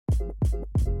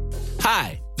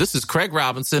Hi, this is Craig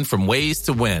Robinson from Ways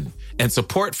to Win, and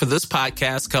support for this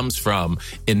podcast comes from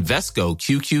Invesco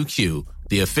QQQ,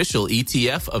 the official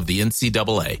ETF of the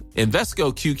NCAA.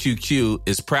 Invesco QQQ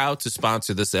is proud to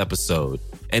sponsor this episode,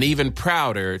 and even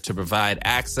prouder to provide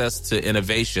access to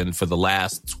innovation for the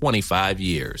last 25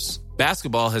 years.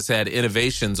 Basketball has had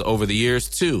innovations over the years,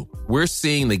 too. We're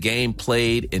seeing the game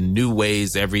played in new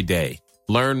ways every day.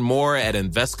 Learn more at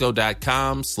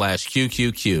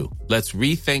Invesco.com/QQQ. Let's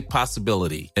rethink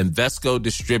possibility. Invesco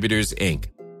Distributors, Inc.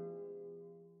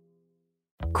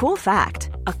 Cool fact,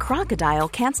 a crocodile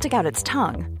can't stick out its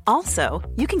tongue. Also,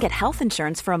 you can get health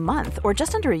insurance for a month or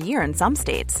just under a year in some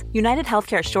states. United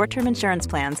Healthcare short-term insurance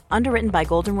plans, underwritten by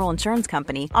Golden Rule Insurance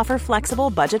Company, offer flexible,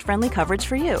 budget-friendly coverage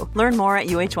for you. Learn more at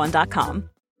UH1.com.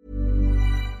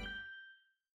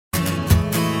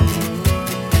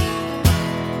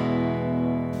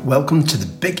 Welcome to the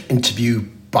big interview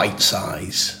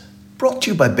BITESIZE, brought to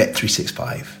you by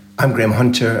Bet365. I'm Graham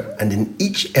Hunter, and in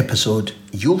each episode,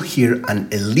 you'll hear an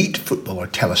elite footballer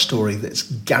tell a story that's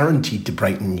guaranteed to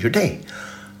brighten your day.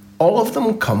 All of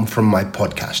them come from my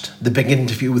podcast, The Big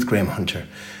Interview with Graham Hunter,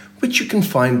 which you can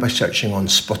find by searching on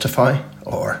Spotify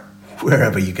or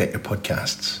wherever you get your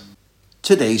podcasts.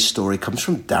 Today's story comes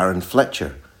from Darren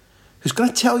Fletcher, who's going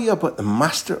to tell you about the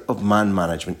master of man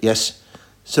management, yes,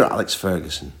 Sir Alex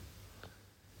Ferguson.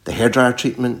 The hairdryer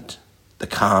treatment, the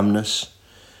calmness,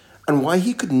 and why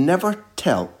he could never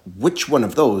tell which one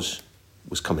of those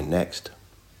was coming next.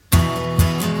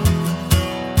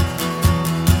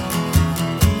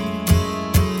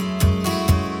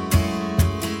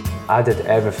 I did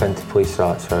everything to please Sir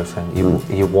Alex Ferguson.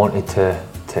 You wanted to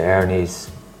earn his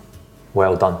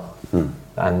well done.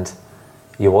 And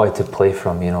you wanted to play for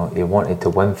him, you wanted to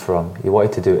win for him. You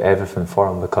wanted to do everything for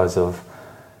him because of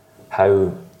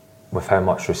how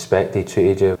much respect he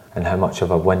treated you and how much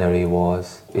of a winner he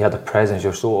was. He had a presence,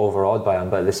 you're so overawed by him,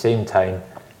 but at the same time,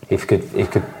 he could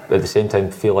at the same time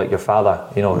feel like your father.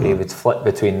 He would flip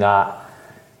between that,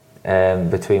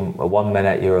 between 1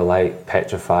 minute you were like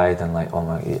petrified and like, oh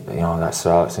my, that's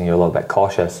Sir Alex, and you're a little bit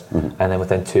cautious. And then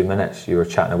within 2 minutes you were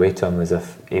chatting away to him as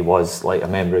if he was like a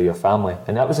member of your family.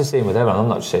 And that was the same with everyone. I'm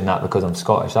not just saying that because I'm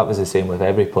Scottish, that was the same with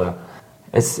every player.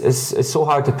 It's so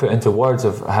hard to put into words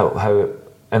of how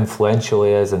influential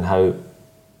he is and how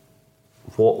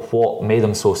what made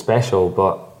him so special,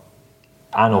 but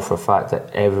I know for a fact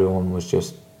that everyone was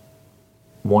just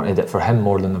wanted it for him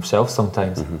more than themselves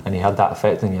sometimes, and he had that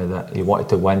effect on you that you wanted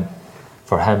to win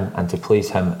for him and to please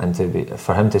him, and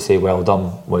for him to say well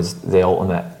done was the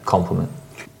ultimate compliment.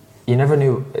 You never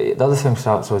knew. The other thing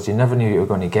was you never knew what you were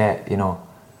going to get.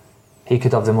 He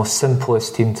could have the most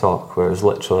simplest team talk where it was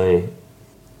literally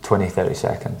 20-30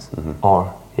 seconds,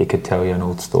 or he could tell you an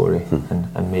old story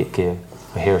and make your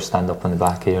hair stand up on the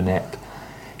back of your neck.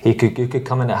 You could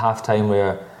come in at half time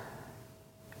where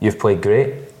you've played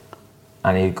great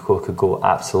and he could go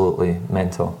absolutely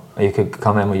mental. Or you could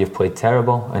come in where you've played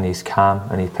terrible and he's calm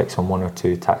and he picks on one or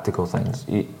two tactical things.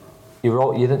 You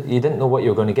didn't know what you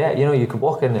were going to get. You could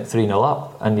walk in at 3-0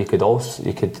 up and you could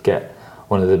get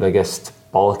one of the biggest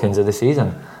bollockings of the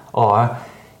season, or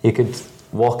you could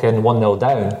walk in 1-0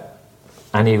 down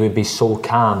and he would be so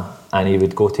calm and he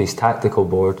would go to his tactical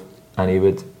board and he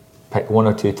would pick one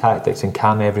or two tactics and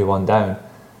calm everyone down,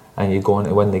 and you go on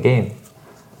to win the game.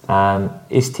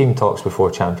 His team talks before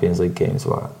Champions League games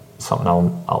were something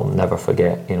I'll never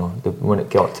forget. When it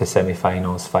got to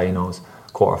semi-finals, finals,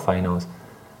 quarter-finals,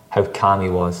 how calm he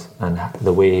was and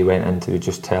the way he went in to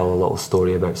just tell a little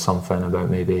story about something, about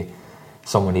maybe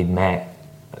someone he'd met.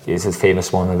 It's a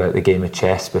famous one about the game of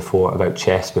chess before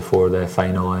the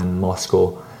final in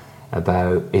Moscow,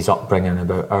 about his upbringing,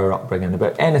 about our upbringing,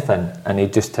 about anything, and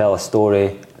he'd just tell a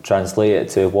story, translate it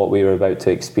to what we were about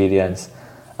to experience,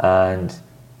 and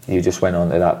you just went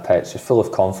onto that pitch full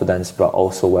of confidence, but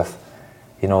also with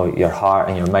your heart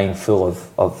and your mind full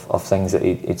of things that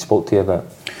he'd spoke to you about.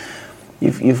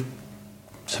 You've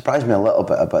surprised me a little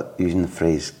bit about using the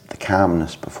phrase the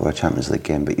calmness before a Champions League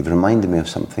game, but you've reminded me of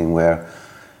something where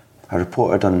I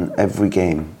reported on every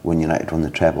game when United won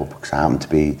the treble, because I happened to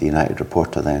be the United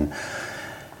reporter then.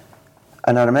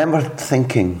 And I remember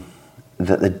thinking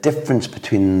that the difference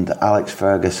between the Alex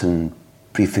Ferguson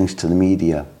briefings to the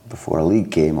media before a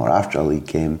league game or after a league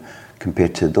game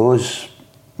compared to those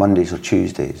Mondays or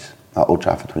Tuesdays at Old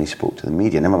Trafford when he spoke to the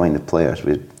media, never mind the players,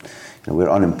 we're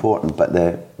unimportant, but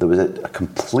there was a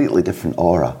completely different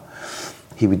aura.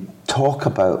 He would talk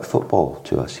about football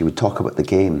to us. He would talk about the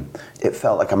game. It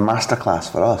felt like a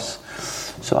masterclass for us.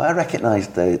 So I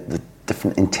recognised the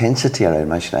different intensity around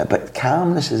Manchester United, but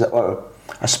calmness is, or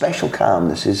a special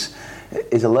calmness is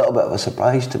is a little bit of a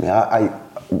surprise to me. I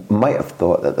might have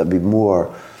thought that there'd be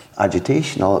more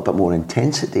agitation, a little bit more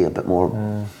intensity, a bit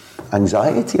more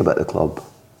anxiety about the club.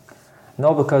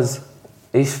 No, because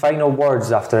his final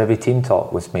words after every team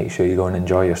talk was, make sure you go and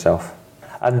enjoy yourself.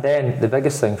 And then the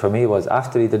biggest thing for me was,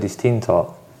 after he did his team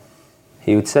talk,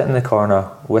 he would sit in the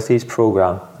corner with his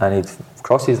programme and he'd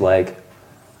cross his leg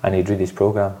and he'd read his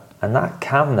programme. And that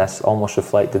calmness almost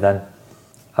reflected in,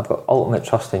 I've got ultimate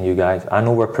trust in you guys. I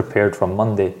know we're prepared from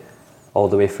Monday all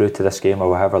the way through to this game,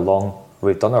 or however long.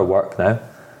 We've done our work now.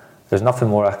 There's nothing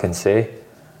more I can say.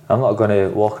 I'm not going to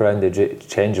walk around the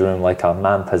changing room like a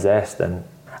man possessed. And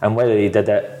whether he did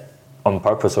it on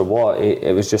purpose or what,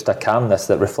 it was just a calmness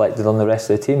that reflected on the rest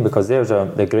of the team, because there's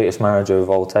the greatest manager of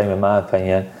all time, in my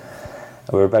opinion.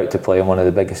 We're about to play in one of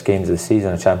the biggest games of the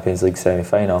season, a Champions League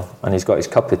semi-final, and he's got his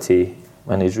cup of tea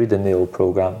and he's reading the old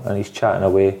programme and he's chatting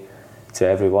away to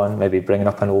everyone, maybe bringing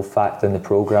up an old fact in the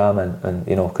programme, and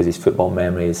you know, because his football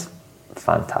memory is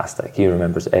fantastic. He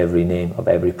remembers every name of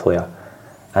every player,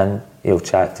 and he'll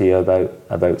chat to you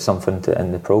about something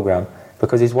in the programme,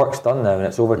 because his work's done now and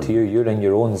it's over to you. You're in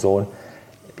your own zone.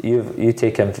 You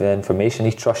take in the information.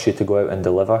 He trusts you to go out and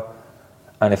deliver,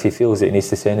 and if he feels that he needs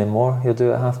to say any more, he'll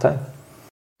do it at half-time.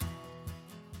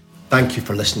 Thank you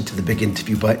for listening to The Big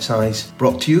Interview Bite Size,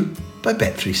 brought to you by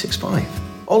Bet365.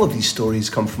 All of these stories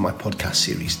come from my podcast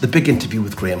series, The Big Interview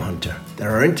with Graham Hunter. There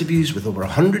are interviews with over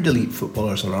 100 elite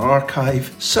footballers on our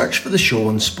archive. Search for the show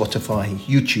on Spotify,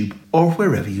 YouTube, or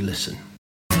wherever you listen.